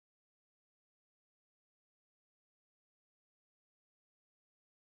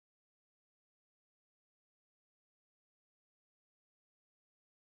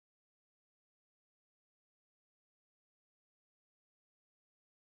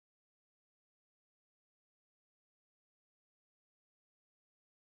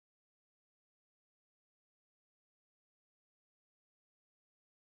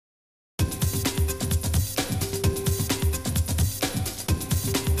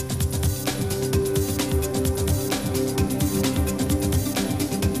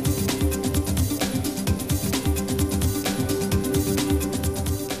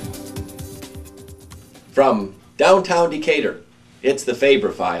From downtown Decatur, it's the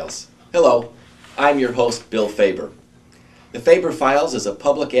Faber Files. Hello, I'm your host, Bill Faber. The Faber Files is a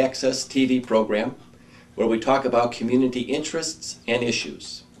public access TV program where we talk about community interests and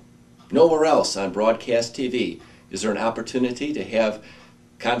issues. Nowhere else on broadcast TV is there an opportunity to have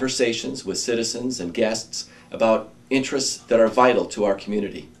conversations with citizens and guests about interests that are vital to our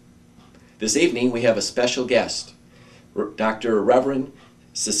community. This evening we have a special guest. Dr. Reverend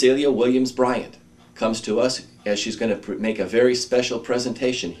Cecelia Williams-Bryant comes to us as she's going to make a very special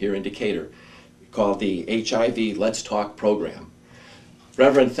presentation here in Decatur called the HIV Let's Talk program.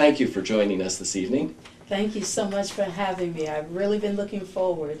 Reverend, thank you for joining us this evening. Thank you so much for having me. I've really been looking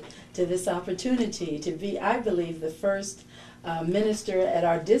forward to this opportunity to be, I believe, the first minister at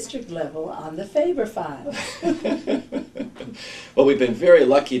our district level on the Faber Files. Well, we've been very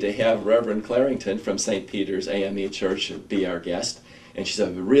lucky to have Reverend Clarington from St. Peter's AME Church be our guest, and she's a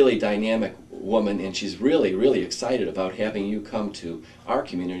really dynamic woman, and she's really excited about having you come to our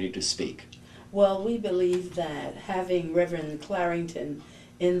community to speak. Well, we believe that having Reverend Clarington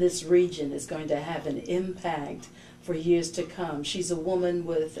in this region is going to have an impact for years to come. She's a woman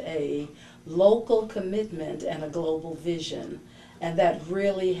with a local commitment and a global vision, and that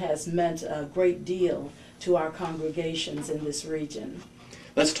really has meant a great deal to our congregations in this region.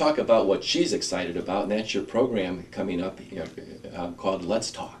 Let's talk about what she's excited about, and that's your program coming up called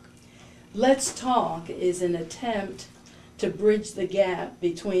Let's Talk. Let's Talk is an attempt to bridge the gap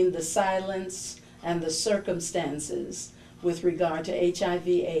between the silence and the circumstances with regard to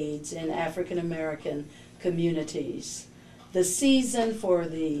HIV/AIDS in African American communities. The season for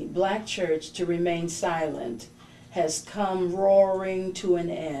the Black church to remain silent has come roaring to an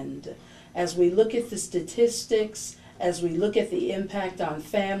end. As we look at the statistics, as we look at the impact on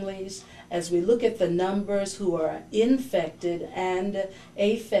families, as we look at the numbers who are infected and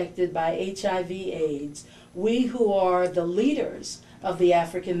affected by HIV/AIDS, we who are the leaders of the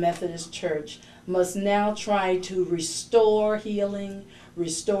African Methodist Church must now try to restore healing,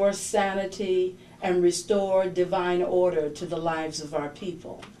 restore sanity, and restore divine order to the lives of our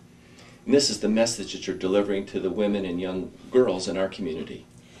people. And this is the message that you're delivering to the women and young girls in our community.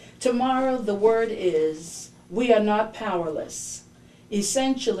 Tomorrow the word is, we are not powerless.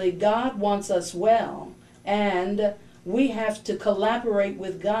 Essentially, God wants us well, and we have to collaborate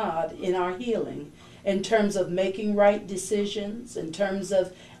with God in our healing, in terms of making right decisions, in terms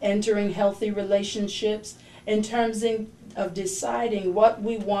of entering healthy relationships, in terms of deciding what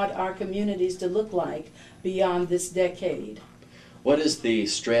we want our communities to look like beyond this decade. What is the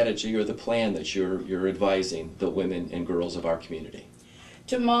strategy or the plan that you're advising the women and girls of our community?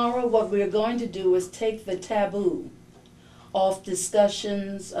 Tomorrow what we're going to do is take the taboo off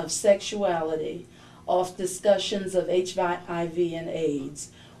discussions of sexuality, off discussions of HIV and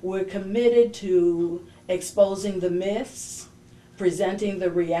AIDS. We're committed to exposing the myths, presenting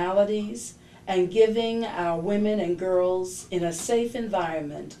the realities, and giving our women and girls in a safe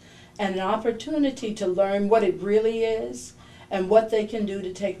environment an opportunity to learn what it really is and what they can do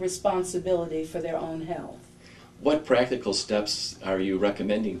to take responsibility for their own health. What practical steps are you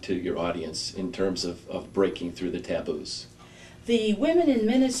recommending to your audience in terms of breaking through the taboos? The Women in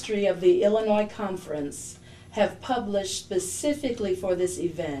Ministry of the Illinois Conference have published specifically for this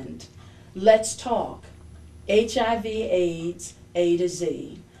event, Let's Talk, HIV/AIDS A to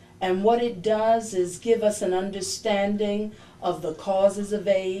Z. And what it does is give us an understanding of the causes of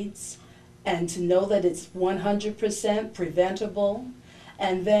AIDS and to know that it's 100% preventable,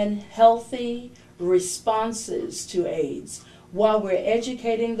 and then healthy responses to AIDS. While we're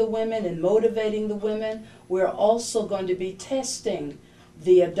educating the women and motivating the women, we're also going to be testing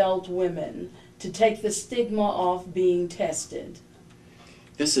the adult women to take the stigma off being tested.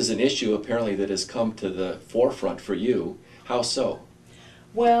 This is an issue apparently that has come to the forefront for you. How so?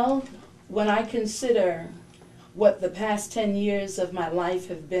 Well, when I consider what the past 10 years of my life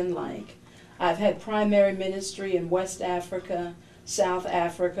have been like, I've had primary ministry in West Africa, South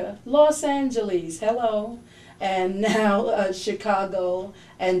Africa, Los Angeles, hello, and now Chicago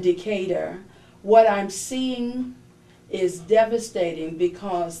and Decatur. What I'm seeing is devastating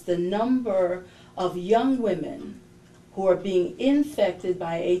because the number of young women who are being infected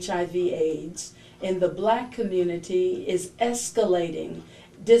by HIV/AIDS in the Black community is escalating,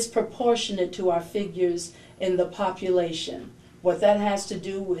 disproportionate to our figures in the population. What that has to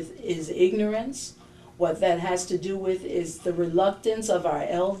do with is ignorance. What that has to do with is the reluctance of our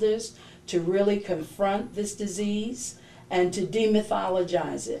elders to really confront this disease and to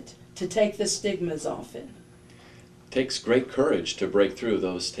demythologize it, to take the stigmas off it. It takes great courage to break through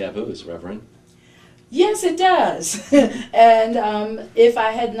those taboos, Reverend. Yes, it does. And if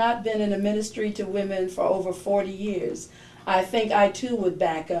I had not been in a ministry to women for over 40 years, I think I too would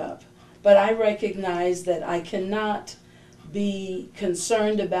back up. But I recognize that I cannot be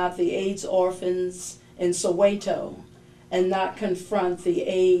concerned about the AIDS orphans in Soweto and not confront the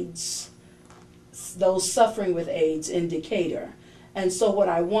AIDS, those suffering with AIDS in Decatur. And so what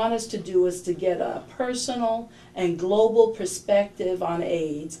I want us to do is to get a personal and global perspective on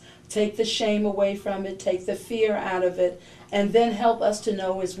AIDS, take the shame away from it, take the fear out of it, and then help us to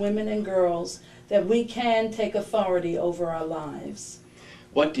know as women and girls that we can take authority over our lives.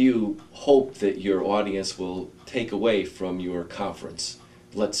 What do you hope that your audience will take away from your conference?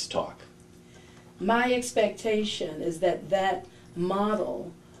 Let's talk. My expectation is that that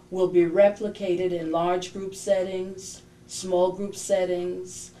model will be replicated in large group settings, small group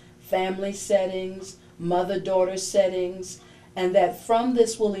settings, family settings, mother-daughter settings, and that from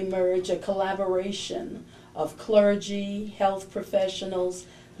this will emerge a collaboration of clergy, health professionals,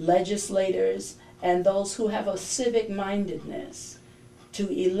 legislators, and those who have a civic mindedness to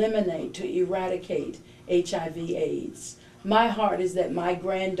eliminate, to eradicate HIV/AIDS. My heart is that my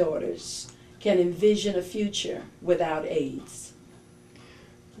granddaughters can envision a future without AIDS.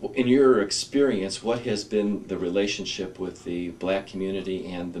 In your experience, what has been the relationship with the black community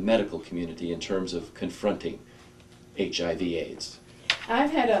and the medical community in terms of confronting HIV/AIDS?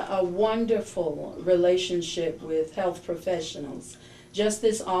 I've had a wonderful relationship with health professionals. Just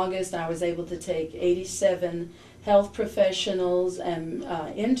this August, I was able to take 87 health professionals and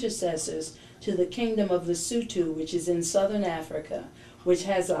intercessors to the Kingdom of Lesotho, which is in southern Africa, which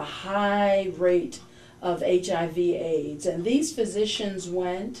has a high rate of HIV/AIDS. And these physicians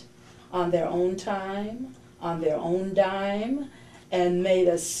went on their own time, on their own dime, and made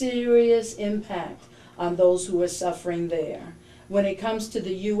a serious impact on those who are suffering there. When it comes to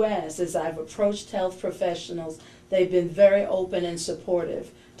the U.S., as I've approached health professionals, they've been very open and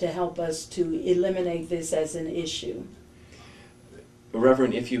supportive to help us to eliminate this as an issue.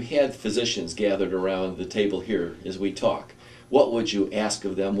 Reverend, if you had physicians gathered around the table here as we talk, what would you ask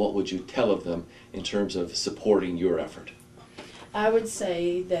of them? What would you tell of them in terms of supporting your effort? I would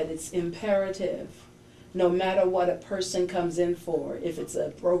say that it's imperative, no matter what a person comes in for, if it's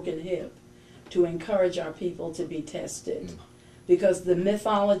a broken hip, to encourage our people to be tested. Because the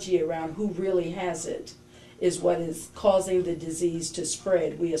mythology around who really has it is what is causing the disease to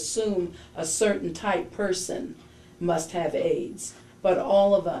spread. We assume a certain type person must have AIDS, but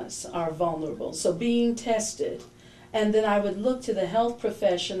all of us are vulnerable. So being tested, and then I would look to the health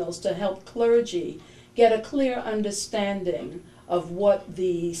professionals to help clergy get a clear understanding of what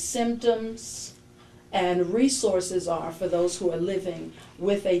the symptoms and resources are for those who are living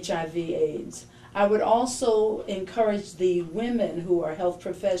with HIV/AIDS. I would also encourage the women who are health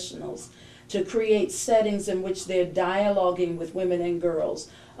professionals to create settings in which they're dialoguing with women and girls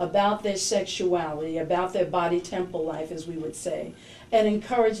about their sexuality, about their body-temple life, as we would say, and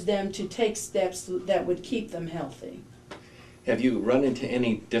encourage them to take steps that would keep them healthy. Have you run into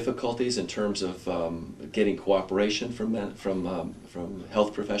any difficulties in terms of getting cooperation from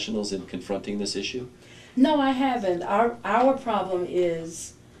health professionals in confronting this issue? No, I haven't. Our problem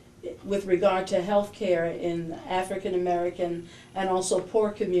is with regard to health care in African American and also poor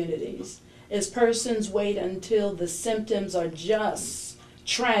communities, is persons wait until the symptoms are just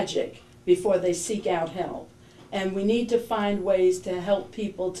tragic before they seek out help. And we need to find ways to help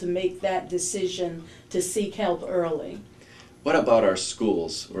people to make that decision to seek help early. What about our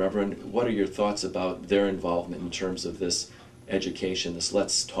schools, Reverend? What are your thoughts about their involvement in terms of this education, this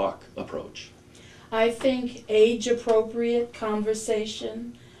Let's Talk approach? I think age-appropriate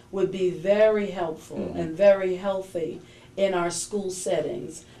conversation would be very helpful and very healthy in our school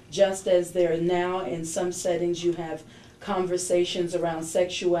settings, just as there are now in some settings you have conversations around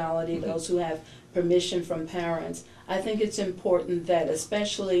sexuality, those who have permission from parents. I think it's important that,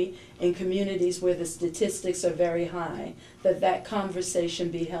 especially in communities where the statistics are very high, that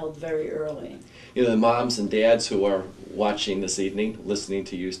conversation be held very early. You know, the moms and dads who are watching this evening, listening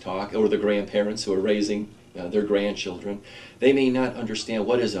to you talk, or the grandparents who are raising their grandchildren, they may not understand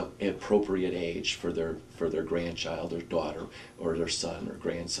what is an appropriate age for their grandchild or daughter or their son or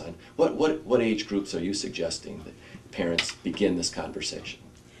grandson. What age groups are you suggesting that parents begin this conversation?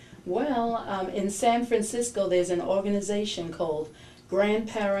 Well, in San Francisco there's an organization called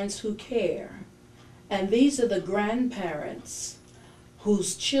Grandparents Who Care, and these are the grandparents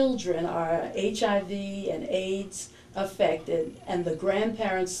whose children are HIV and AIDS affected, and the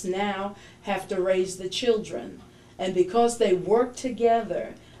grandparents now have to raise the children. And because they work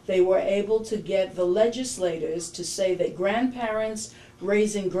together, they were able to get the legislators to say that grandparents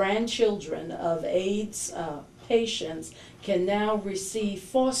raising grandchildren of AIDS patients can now receive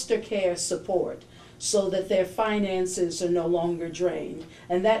foster care support so that their finances are no longer drained.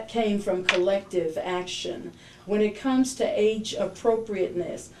 And that came from collective action. When it comes to age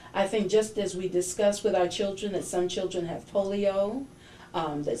appropriateness, I think just as we discussed with our children that some children have polio,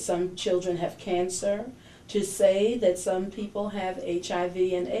 that some children have cancer, to say that some people have HIV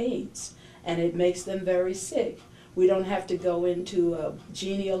and AIDS, and it makes them very sick. We don't have to go into a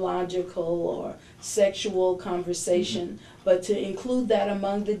genealogical or sexual conversation, but to include that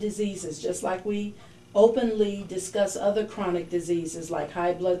among the diseases, just like we openly discuss other chronic diseases like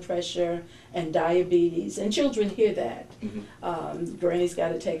high blood pressure and diabetes. And children hear that. Granny's got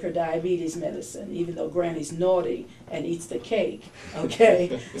to take her diabetes medicine, even though Granny's naughty and eats the cake,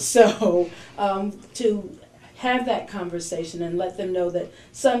 okay? So to have that conversation and let them know that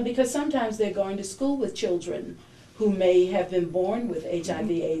because sometimes they're going to school with children who may have been born with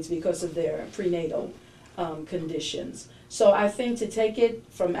HIV/AIDS because of their prenatal conditions. So I think to take it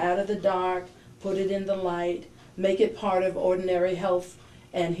from out of the dark, put it in the light, make it part of ordinary health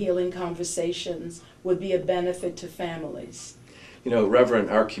and healing conversations would be a benefit to families. You know, Reverend,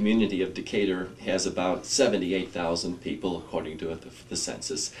 our community of Decatur has about 78,000 people according to the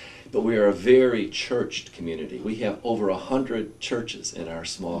census, but we are a very churched community. We have over 100 churches in our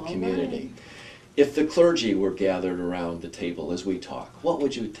small community. Right. If the clergy were gathered around the table as we talk, what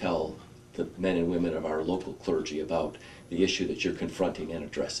would you tell the men and women of our local clergy about the issue that you're confronting and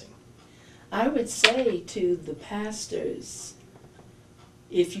addressing? I would say to the pastors,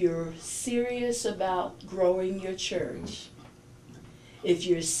 if you're serious about growing your church, if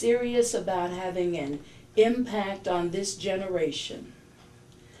you're serious about having an impact on this generation,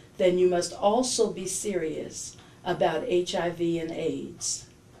 then you must also be serious about HIV and AIDS.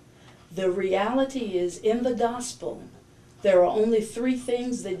 The reality is, in the gospel, there are only 3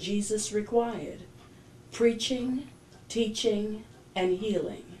 things that Jesus required: preaching, teaching, and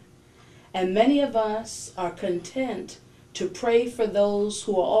healing. And many of us are content to pray for those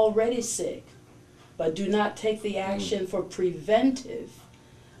who are already sick, but do not take the action for preventive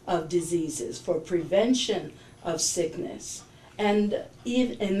of diseases, for prevention of sickness. And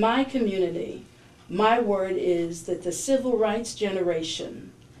even in my community, my word is that the civil rights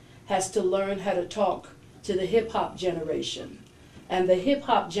generation has to learn how to talk to the hip-hop generation. And the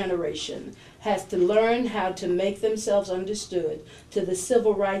hip-hop generation has to learn how to make themselves understood to the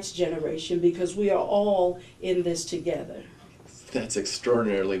civil rights generation, because we are all in this together. That's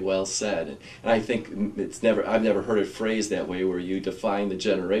extraordinarily well said. And I think I've never heard it phrased that way, where you define the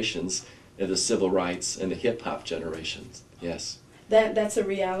generations of the civil rights and the hip-hop generations. Yes. That's a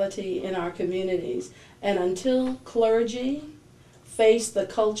reality in our communities. And until clergy face the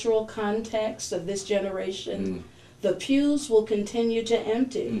cultural context of this generation, the pews will continue to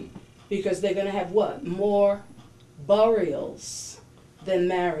empty, because they're going to have what? More burials than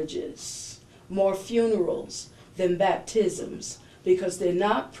marriages, more funerals than baptisms, because they're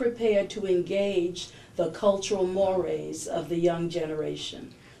not prepared to engage the cultural mores of the young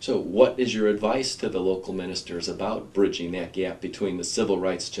generation. So what is your advice to the local ministers about bridging that gap between the civil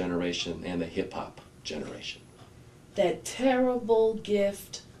rights generation and the hip-hop generation? That terrible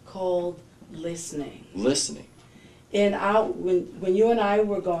gift called listening. Listening. When you and I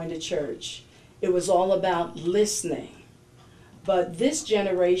were going to church, it was all about listening. But this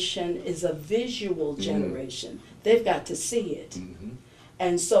generation is a visual generation. They've got to see it.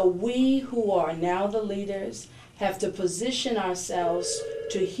 And so we who are now the leaders have to position ourselves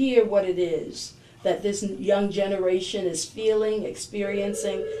to hear what it is that this young generation is feeling,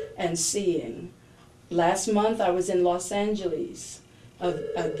 experiencing, and seeing. Last month I was in Los Angeles,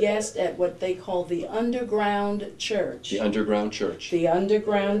 a guest at what they call the Underground Church. The Underground Church. The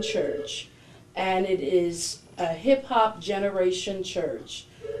Underground Church. And it is a hip-hop generation church.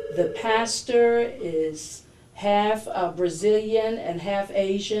 The pastor is half Brazilian and half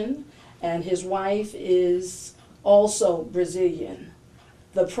Asian, and his wife is also Brazilian.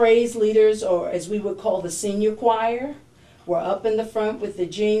 The praise leaders, or as we would call the senior choir, were up in the front with the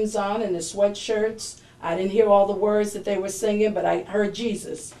jeans on and the sweatshirts. I didn't hear all the words that they were singing, but I heard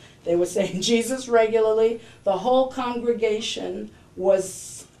Jesus. They were saying Jesus regularly. The whole congregation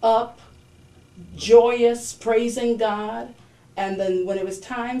was up, joyous, praising God. And then when it was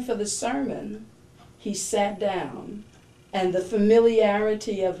time for the sermon, he sat down. And the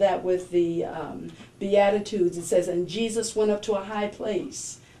familiarity of that with the Beatitudes, it says, and Jesus went up to a high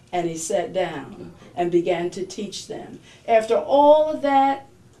place and he sat down and began to teach them. After all of that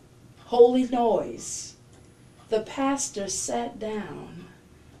holy noise, the pastor sat down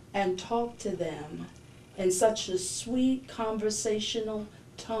and talk to them in such a sweet conversational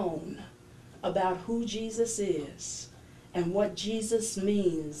tone about who Jesus is and what Jesus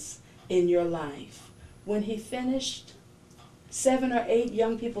means in your life. When he finished, 7 or 8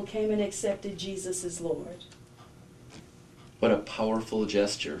 young people came and accepted Jesus as Lord. What a powerful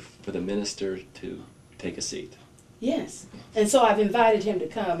gesture for the minister to take a seat. Yes. And so I've invited him to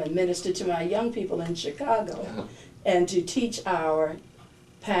come and minister to my young people in Chicago and to teach our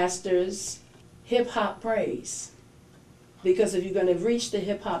pastors hip-hop praise. Because if you're going to reach the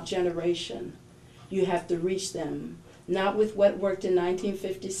hip-hop generation, you have to reach them, not with what worked in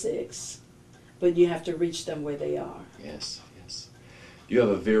 1956, but you have to reach them where they are. Yes, yes. You have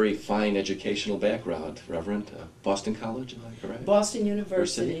a very fine educational background, Reverend. Boston College, am I correct? Boston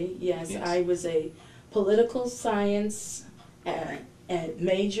University, yes. I was a political science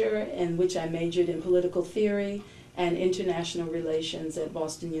major, in which I majored in political theory and international relations at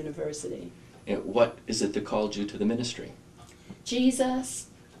Boston University. And what is it that called you to the ministry? Jesus.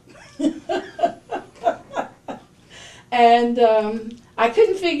 And I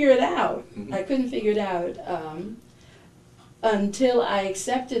couldn't figure it out. Mm-hmm. I couldn't figure it out until I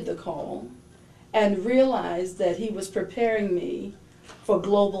accepted the call and realized that he was preparing me for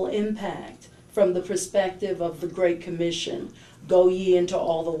global impact from the perspective of the Great Commission, go ye into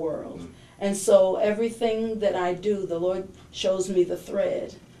all the world. Mm-hmm. And so everything that I do, the Lord shows me the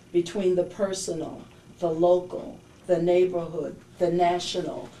thread between the personal, the local, the neighborhood, the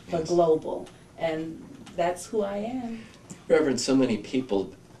national, the global, and that's who I am. Reverend, so many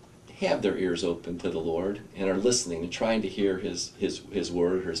people have their ears open to the Lord and are listening and trying to hear his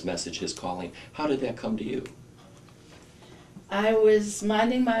word, his message, his calling. How did that come to you? I was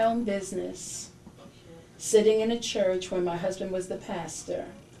minding my own business, sitting in a church where my husband was the pastor,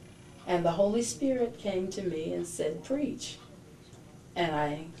 and the Holy Spirit came to me and said, preach. And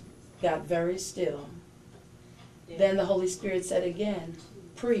I got very still. Then the Holy Spirit said again,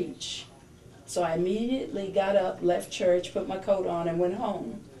 preach. So I immediately got up, left church, put my coat on, and went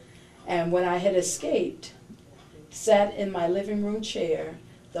home. And when I had escaped, sat in my living room chair,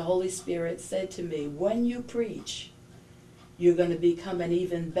 the Holy Spirit said to me, when you preach, you're going to become an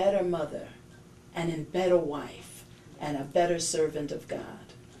even better mother, and a better wife, and a better servant of God.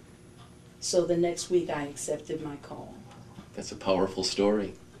 So the next week I accepted my call. That's a powerful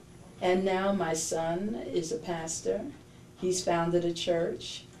story. And now my son is a pastor. He's founded a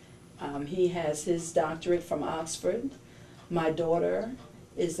church. He has his doctorate from Oxford. My daughter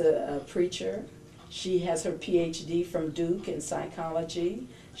is a preacher. She has her PhD from Duke in psychology.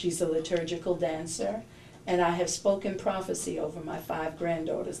 She's a liturgical dancer. And I have spoken prophecy over my 5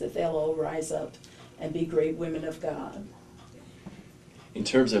 granddaughters that they'll all rise up and be great women of God. In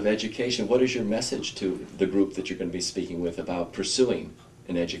terms of education, what is your message to the group that you're going to be speaking with about pursuing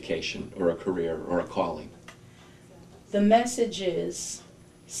an education or a career or a calling? The message is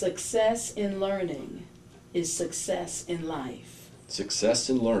success in learning is success in life. Success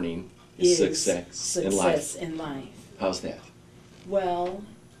in learning is success in life. Success in life. How's that? Well,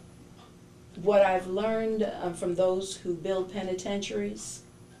 what I've learned from those who build penitentiaries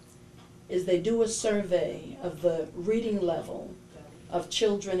is they do a survey of the reading level of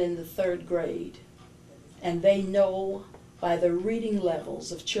children in the 3rd grade, and they know by the reading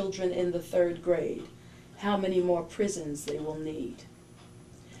levels of children in the 3rd grade how many more prisons they will need.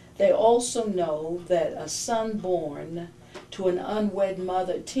 They also know that a son born to an unwed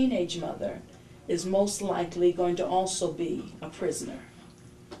mother, teenage mother, is most likely going to also be a prisoner.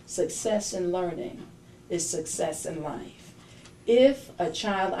 Success in learning is success in life. If a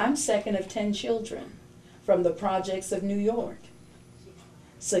child, I'm second of 10 children from the projects of New York.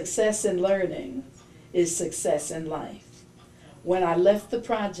 Success in learning is success in life. When I left the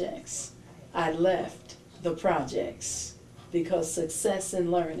projects, I left the projects because success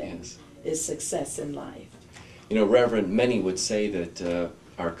in learning is success in life. You know, Reverend, many would say that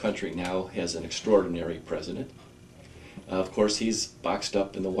our country now has an extraordinary president. Of course, he's boxed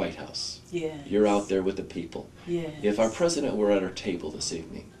up in the White House. Yes. You're out there with the people. Yes. If our president were at our table this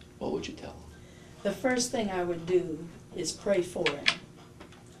evening, what would you tell him? The first thing I would do is pray for him.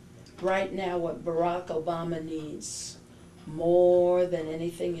 Right now, what Barack Obama needs more than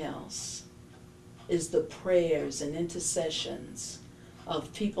anything else is the prayers and intercessions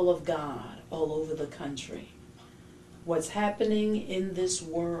of people of God all over the country. What's happening in this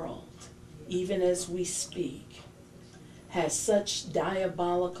world, even as we speak, has such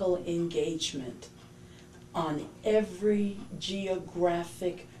diabolical engagement on every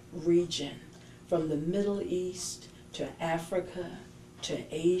geographic region, from the Middle East to Africa to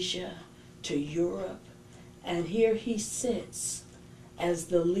Asia to Europe. And here he sits as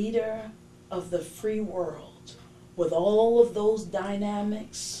the leader of the free world, with all of those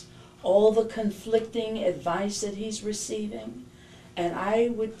dynamics, all the conflicting advice that he's receiving, and I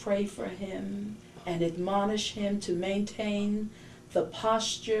would pray for him and admonish him to maintain the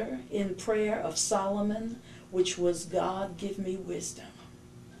posture in prayer of Solomon, which was, God, give me wisdom.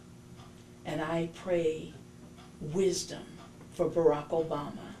 And I pray wisdom for Barack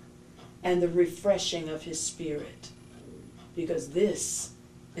Obama and the refreshing of his spirit, because this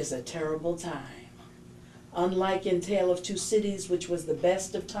is a terrible time. Unlike in Tale of Two Cities, which was the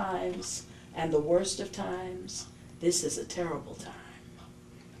best of times and the worst of times, this is a terrible time.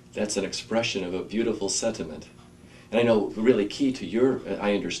 That's an expression of a beautiful sentiment. And I know really key to your,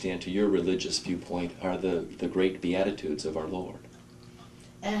 I understand, to your religious viewpoint are the great Beatitudes of our Lord.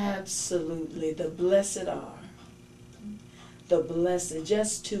 Absolutely. The blessed are. The blessed.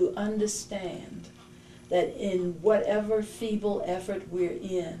 Just to understand that in whatever feeble effort we're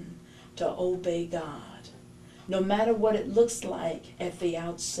in to obey God, no matter what it looks like at the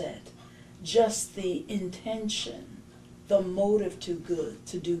outset, just the intention, the motive to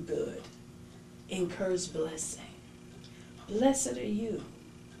do good, incurs blessing. Blessed are you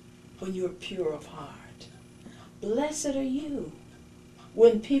when you're pure of heart. Blessed are you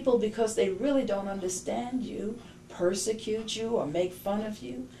when people, because they really don't understand you, persecute you or make fun of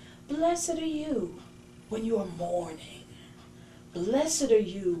you. Blessed are you when you are mourning. Blessed are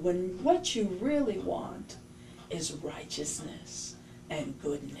you when what you really want is righteousness and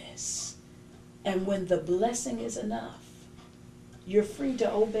goodness. And when the blessing is enough, you're free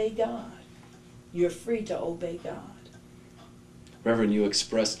to obey God. You're free to obey God. Reverend, you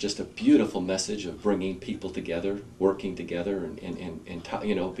expressed just a beautiful message of bringing people together, working together, and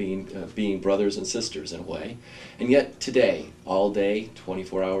you know, being brothers and sisters in a way. And yet today, all day,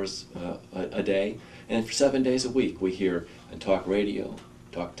 24 hours a day, and for 7 days a week, we hear on talk radio,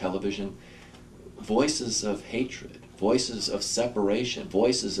 talk television, voices of hatred, voices of separation,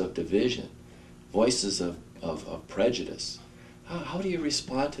 voices of division, voices of prejudice. How do you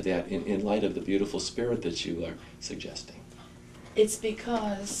respond to that in light of the beautiful spirit that you are suggesting? It's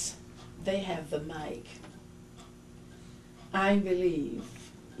because they have the mic. I believe,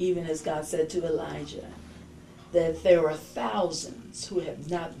 even as God said to Elijah, that there are thousands who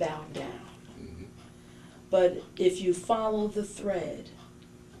have not bowed down. Mm-hmm. But if you follow the thread,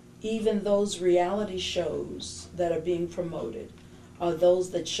 even those reality shows that are being promoted are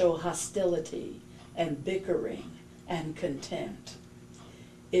those that show hostility and bickering and contempt.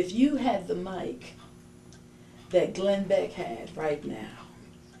 If you had the mic that Glenn Beck had right now,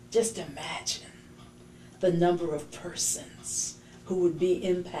 just imagine the number of persons who would be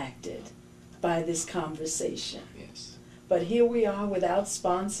impacted by this conversation. Yes. But here we are without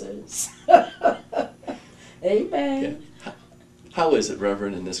sponsors. Amen. Yeah. How is it,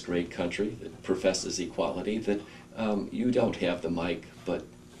 Reverend, in this great country that professes equality, that you don't have the mic, but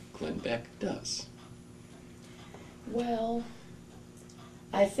Glenn Beck does? Well,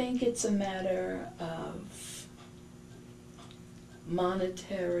 I think it's a matter of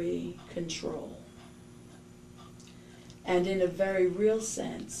monetary control. And in a very real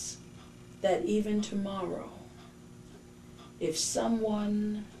sense, that even tomorrow, if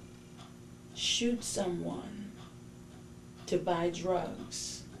someone shoots someone to buy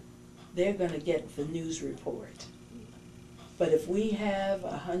drugs, they're going to get the news report. But if we have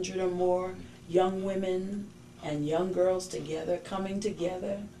 100 or more young women and young girls together, coming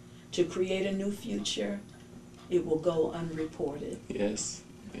together to create a new future, it will go unreported. Yes,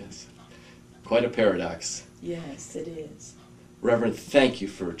 yes. Quite a paradox. Yes, it is. Reverend, thank you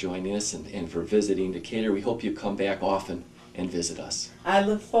for joining us and for visiting Decatur. We hope you come back often and visit us. I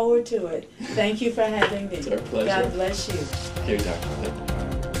look forward to it. Thank you for having me. It's our pleasure. God bless you. Okay, Dr.